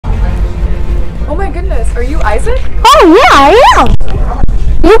Oh my goodness, are you Isaac? Oh yeah, I am.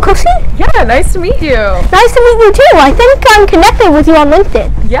 You Khushi? Yeah, nice to meet you. Nice to meet you too. I think I'm connected with you on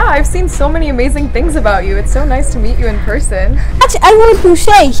LinkedIn. Yeah, I've seen so many amazing things about you. It's so nice to meet you in person. That's Edward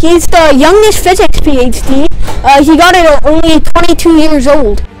Khushi. He's the youngest physics PhD. He got it at only 22 years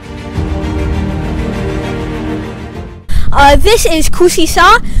old. This is Khushi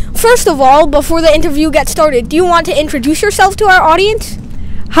Shah. First of all, before the interview gets started, do you want to introduce yourself to our audience?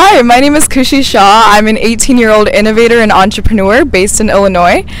 Hi, my name is Khushi Shah. I'm an 18-year-old innovator and entrepreneur based in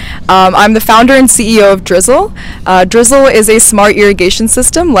Illinois. I'm the founder and CEO of Drizzle. Drizzle is a smart irrigation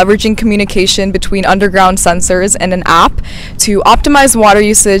system leveraging communication between underground sensors and an app to optimize water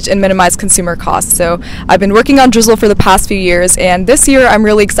usage and minimize consumer costs. So I've been working on Drizzle for the past few years, and this year I'm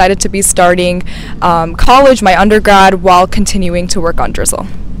really excited to be starting college, my undergrad, while continuing to work on Drizzle.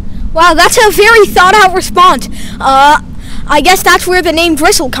 Wow, that's a very thought-out response. I guess that's where the name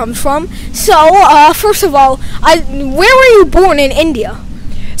Drizzle comes from. So, first of all, where were you born in India?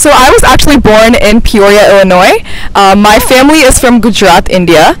 So I was actually born in Peoria, Illinois. My family is from Gujarat,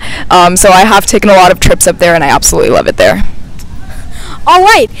 India. So I have taken a lot of trips up there and I absolutely love it there. All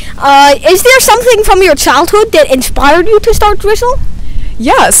right. Is there something from your childhood that inspired you to start Drizzle?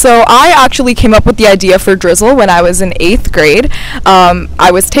 Yeah, so I actually came up with the idea for Drizzle when I was in 8th grade.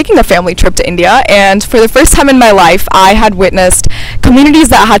 I was taking a family trip to India, and for the first time in my life, I had witnessed communities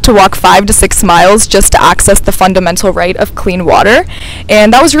that had to walk 5 to 6 miles just to access the fundamental right of clean water.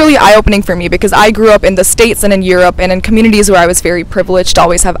 And that was really eye-opening for me because I grew up in the States and in Europe and in communities where I was very privileged to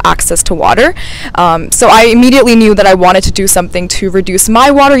always have access to water. So I immediately knew that I wanted to do something to reduce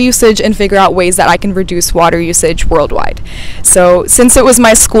my water usage and figure out ways that I can reduce water usage worldwide. So since it was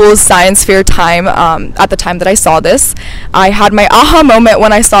my school's science fair time, at the time that I saw this, I had my aha moment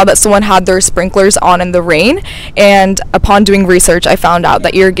when I saw that someone had their sprinklers on in the rain, and upon doing research I found out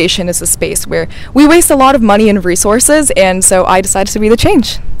that irrigation is a space where we waste a lot of money and resources, and so I decided to be the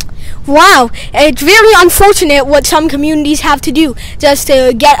change. Wow, it's very unfortunate what some communities have to do just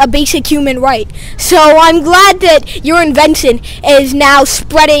to get a basic human right. So I'm glad that your invention is now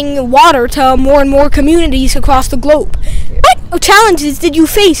spreading water to more and more communities across the globe. What challenges did you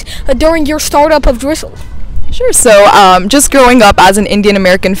face during your startup of Drizzle? Sure. So just growing up as an Indian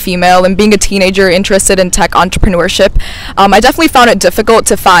American female and being a teenager interested in tech entrepreneurship, I definitely found it difficult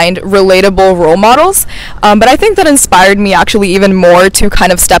to find relatable role models. But I think that inspired me actually even more to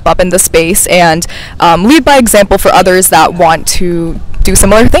kind of step up in the space and lead by example for others that want to do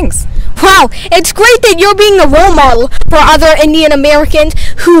similar things. Wow, it's great that you're being a role model for other Indian Americans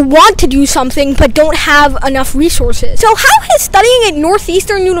who want to do something but don't have enough resources. So how has studying at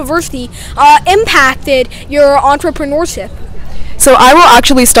Northeastern University impacted your entrepreneurship? So I will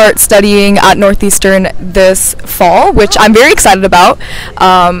actually start studying at Northeastern this fall, which I'm very excited about.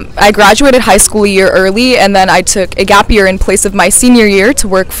 I graduated high school a year early, and then I took a gap year in place of my senior year to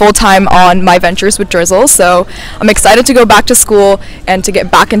work full-time on my ventures with Drizzle. So I'm excited to go back to school and to get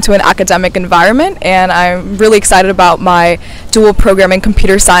back into an academic environment, and I'm really excited about my dual program in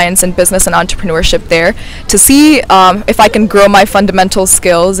computer science and business and entrepreneurship there to see if I can grow my fundamental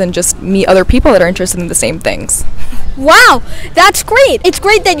skills and just meet other people that are interested in the same things. Wow, that's great. It's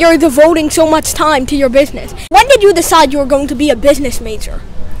great that you're devoting so much time to your business. When did you decide you were going to be a business major?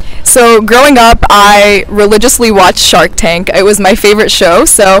 So growing up, I religiously watched Shark Tank. It was my favorite show,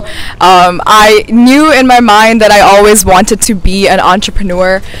 so I knew in my mind that I always wanted to be an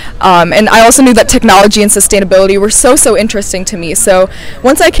entrepreneur, and I also knew that technology and sustainability were so interesting to me. So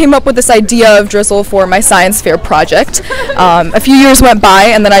once I came up with this idea of Drizzle for my science fair project, a few years went by,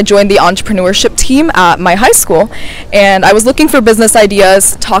 and then I joined the entrepreneurship team at my high school, and I was looking for business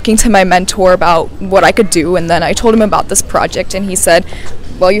ideas, talking to my mentor about what I could do, and then I told him about this project, and he said,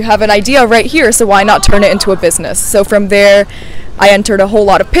 well, you have an idea right here, so why not turn it into a business? So from there, I entered a whole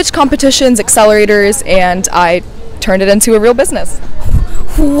lot of pitch competitions, accelerators, and I turned it into a real business.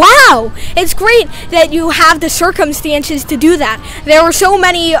 Wow! It's great that you have the circumstances to do that. There are so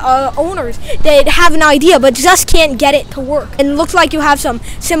many owners that have an idea but just can't get it to work. And it looks like you have some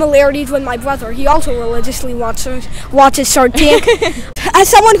similarities with my brother. He also religiously watches Shark Tank. As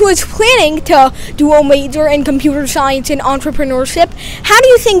someone who is planning to do a major in computer science and entrepreneurship, how do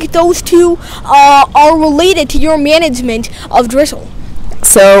you think those two are related to your management of Drizzle?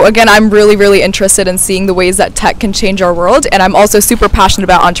 So again, I'm really interested in seeing the ways that tech can change our world, and I'm also super passionate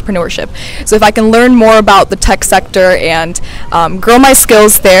about entrepreneurship. So if I can learn more about the tech sector and grow my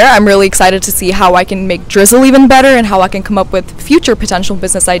skills there, I'm really excited to see how I can make Drizzle even better and how I can come up with future potential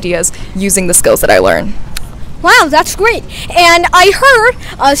business ideas using the skills that I learn. Wow, that's great. And I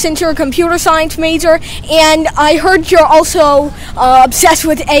heard, since you're a computer science major, and I heard you're also obsessed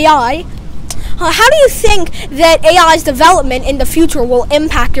with AI, How do you think that AI's development in the future will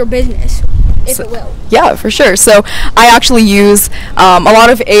impact your business, if it will? Yeah, for sure. So I actually use a lot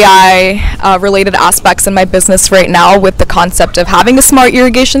of AI related aspects in my business right now with the concept of having a smart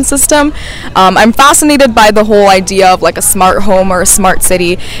irrigation system. I'm fascinated by the whole idea of like a smart home or a smart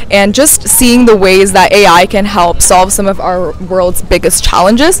city, and just seeing the ways that AI can help solve some of our world's biggest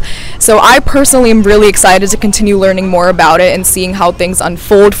challenges. So I personally am really excited to continue learning more about it and seeing how things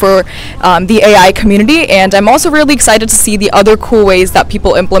unfold for the AI community, and I'm also really excited to see the other cool ways that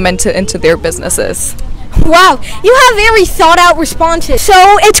people implement it into their businesses. Wow, you have very thought out responses. So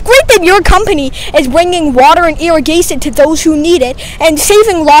it's great that your company is bringing water and irrigation to those who need it and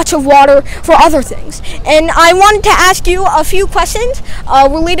saving lots of water for other things. And I wanted to ask you a few questions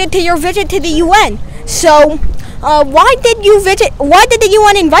related to your visit to the UN. So why did the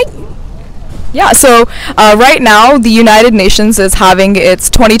UN invite you? Yeah, so right now the United Nations is having its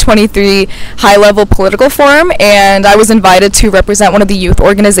 2023 high-level political forum, and I was invited to represent one of the youth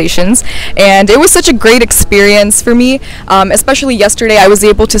organizations, and it was such a great experience for me, especially yesterday. I was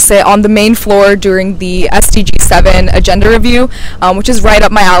able to sit on the main floor during the SDG 7 agenda review, which is right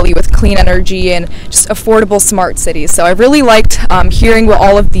up my alley with clean energy and just affordable smart cities. So I really liked hearing what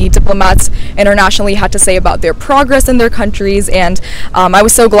all of the diplomats internationally had to say about their progress in their countries, and I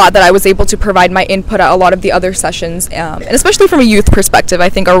was so glad that I was able to provide my input at a lot of the other sessions, and especially from a youth perspective, I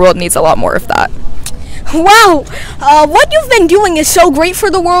think our world needs a lot more of that. Wow, what you've been doing is so great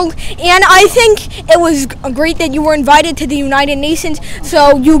for the world, and I think it was great that you were invited to the United Nations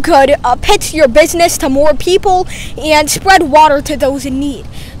so you could pitch your business to more people and spread water to those in need.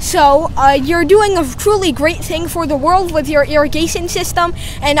 So you're doing a truly great thing for the world with your irrigation system,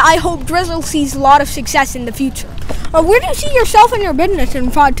 and I hope Drizzle sees a lot of success in the future. Where do you see yourself and your business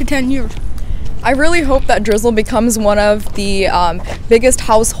in 5 to 10 years? I really hope that Drizzle becomes one of the biggest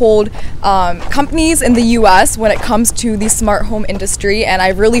household companies in the US when it comes to the smart home industry, and I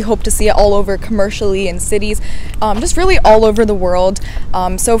really hope to see it all over commercially in cities, just really all over the world.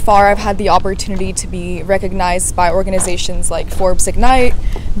 So far I've had the opportunity to be recognized by organizations like Forbes Ignite,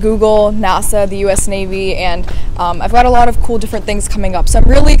 Google, NASA, the US Navy, and I've got a lot of cool different things coming up. So I'm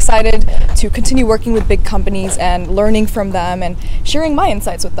really excited to continue working with big companies and learning from them and sharing my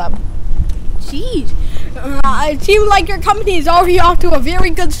insights with them. Jeez, it seems like your company is already off to a very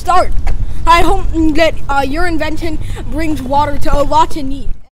good start. I hope that your invention brings water to lots in need.